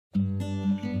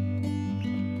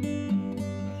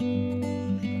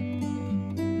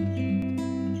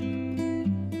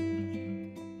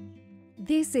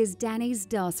This is Danny's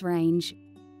DOS range.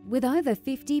 With over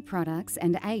 50 products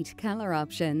and 8 color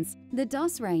options, the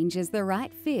DOS range is the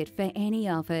right fit for any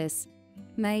office.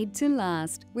 Made to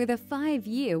last with a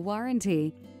 5-year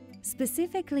warranty.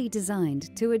 Specifically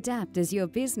designed to adapt as your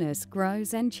business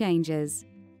grows and changes.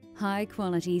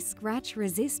 High-quality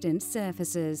scratch-resistant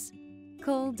surfaces.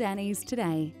 Call Danny's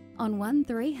today on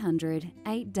 1300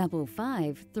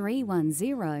 855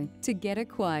 310 to get a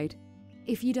quote.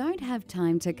 If you don't have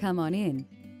time to come on in,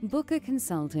 book a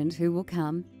consultant who will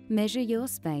come, measure your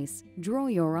space, draw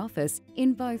your office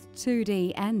in both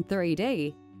 2D and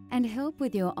 3D, and help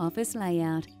with your office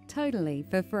layout totally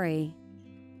for free.